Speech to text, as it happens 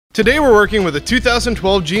Today we're working with a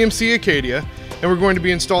 2012 GMC Acadia, and we're going to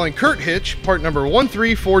be installing Curt Hitch, part number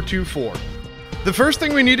 13424. The first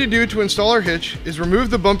thing we need to do to install our hitch is remove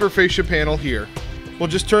the bumper fascia panel here. We'll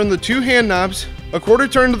just turn the two hand knobs a quarter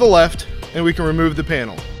turn to the left, and we can remove the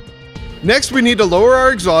panel. Next, we need to lower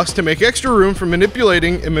our exhaust to make extra room for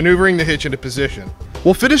manipulating and maneuvering the hitch into position.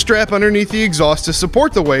 We'll fit a strap underneath the exhaust to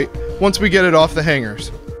support the weight once we get it off the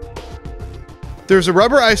hangers. There's a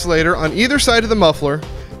rubber isolator on either side of the muffler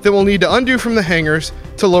that we'll need to undo from the hangers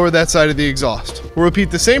to lower that side of the exhaust. We'll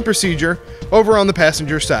repeat the same procedure over on the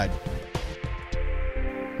passenger side.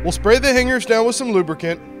 We'll spray the hangers down with some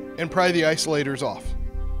lubricant and pry the isolators off.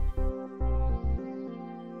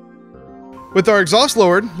 With our exhaust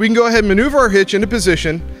lowered, we can go ahead and maneuver our hitch into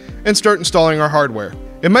position and start installing our hardware.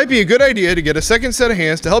 It might be a good idea to get a second set of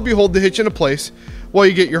hands to help you hold the hitch into place while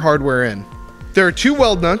you get your hardware in. There are two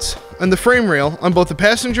weld nuts on the frame rail on both the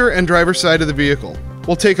passenger and driver's side of the vehicle.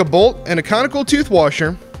 We'll take a bolt and a conical tooth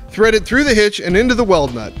washer, thread it through the hitch and into the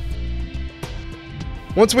weld nut.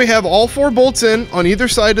 Once we have all four bolts in on either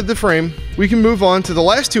side of the frame, we can move on to the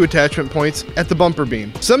last two attachment points at the bumper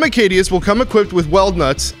beam. Some Acadias will come equipped with weld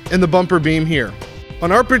nuts in the bumper beam here.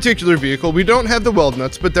 On our particular vehicle, we don't have the weld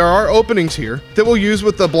nuts, but there are openings here that we'll use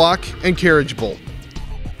with the block and carriage bolt.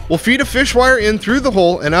 We'll feed a fish wire in through the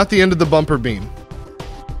hole and out the end of the bumper beam.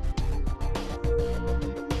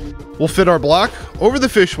 We'll fit our block over the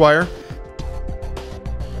fish wire,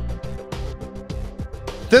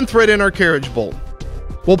 then thread in our carriage bolt.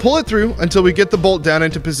 We'll pull it through until we get the bolt down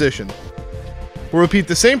into position. We'll repeat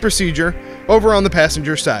the same procedure over on the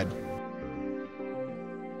passenger side.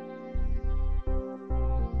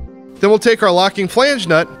 Then we'll take our locking flange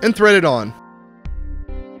nut and thread it on.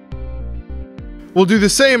 We'll do the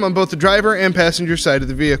same on both the driver and passenger side of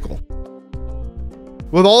the vehicle.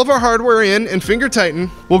 With all of our hardware in and finger tightened,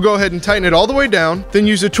 we'll go ahead and tighten it all the way down, then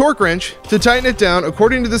use a torque wrench to tighten it down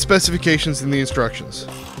according to the specifications in the instructions.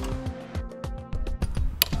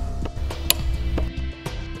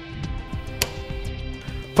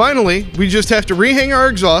 Finally, we just have to rehang our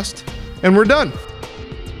exhaust, and we're done.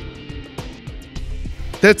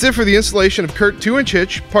 That's it for the installation of Curt 2-inch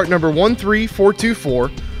hitch, part number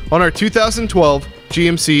 13424, on our 2012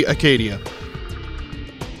 GMC Acadia.